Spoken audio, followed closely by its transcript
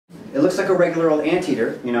It looks like a regular old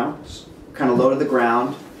anteater, you know, kind of low to the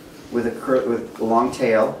ground, with a long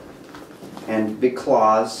tail, and big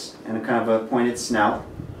claws, and a kind of a pointed snout.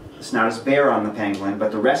 The snout is bare on the pangolin,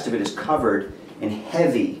 but the rest of it is covered in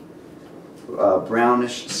heavy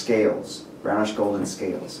brownish scales, brownish golden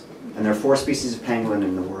scales. And there are 4 species of pangolin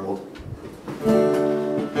in the world.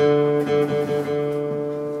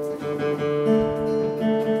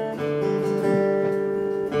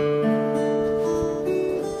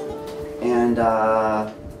 And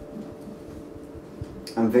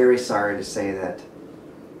I'm very sorry to say that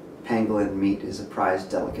pangolin meat is a prized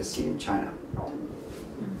delicacy in China.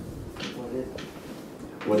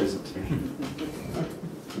 What is it to me?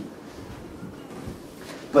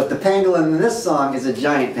 But the pangolin in this song is a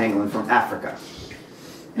giant pangolin from Africa.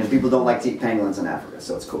 And people don't like to eat pangolins in Africa,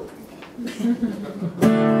 so it's cool.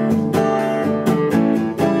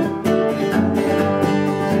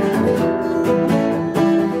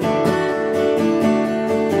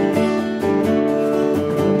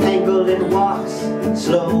 Pangolin walks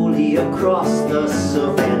slowly across the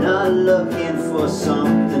savannah looking for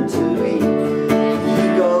something to eat. He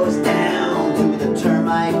goes down to the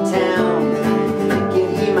termite town, thinking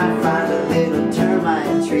he might find a little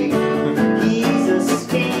termite treat. He's a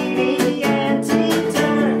skinny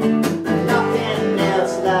anteater, nothing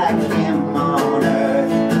else like him on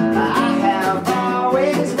earth. I have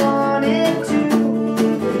always wanted to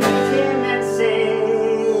meet him and say,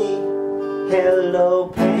 hello,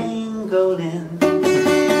 pangolin.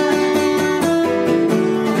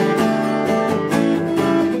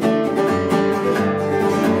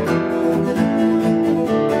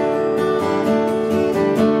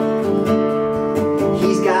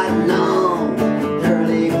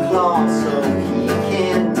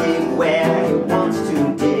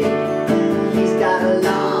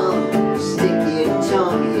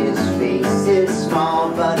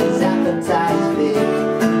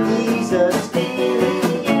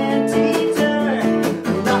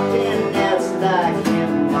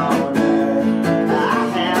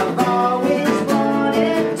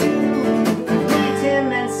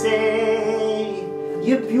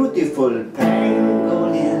 You beautiful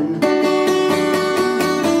pangolin.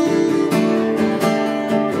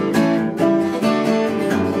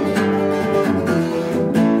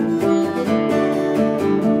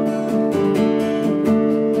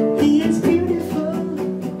 He is beautiful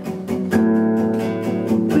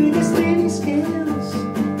with his tiny scales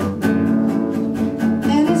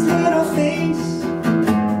and his little face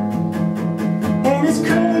and his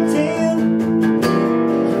curly tail.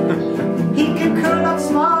 He can curl up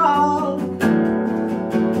small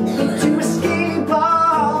into a skinny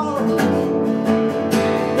ball.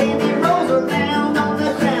 Then he rolls around on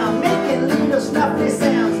the ground, making little snuffly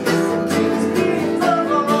sounds. Listen to his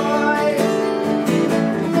beautiful voice.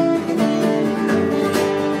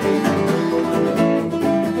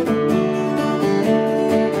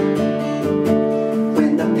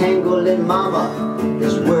 When the pangolin mama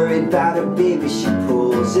is worried about her baby, she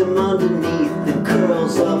pulls him underneath and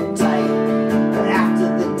curls up tight.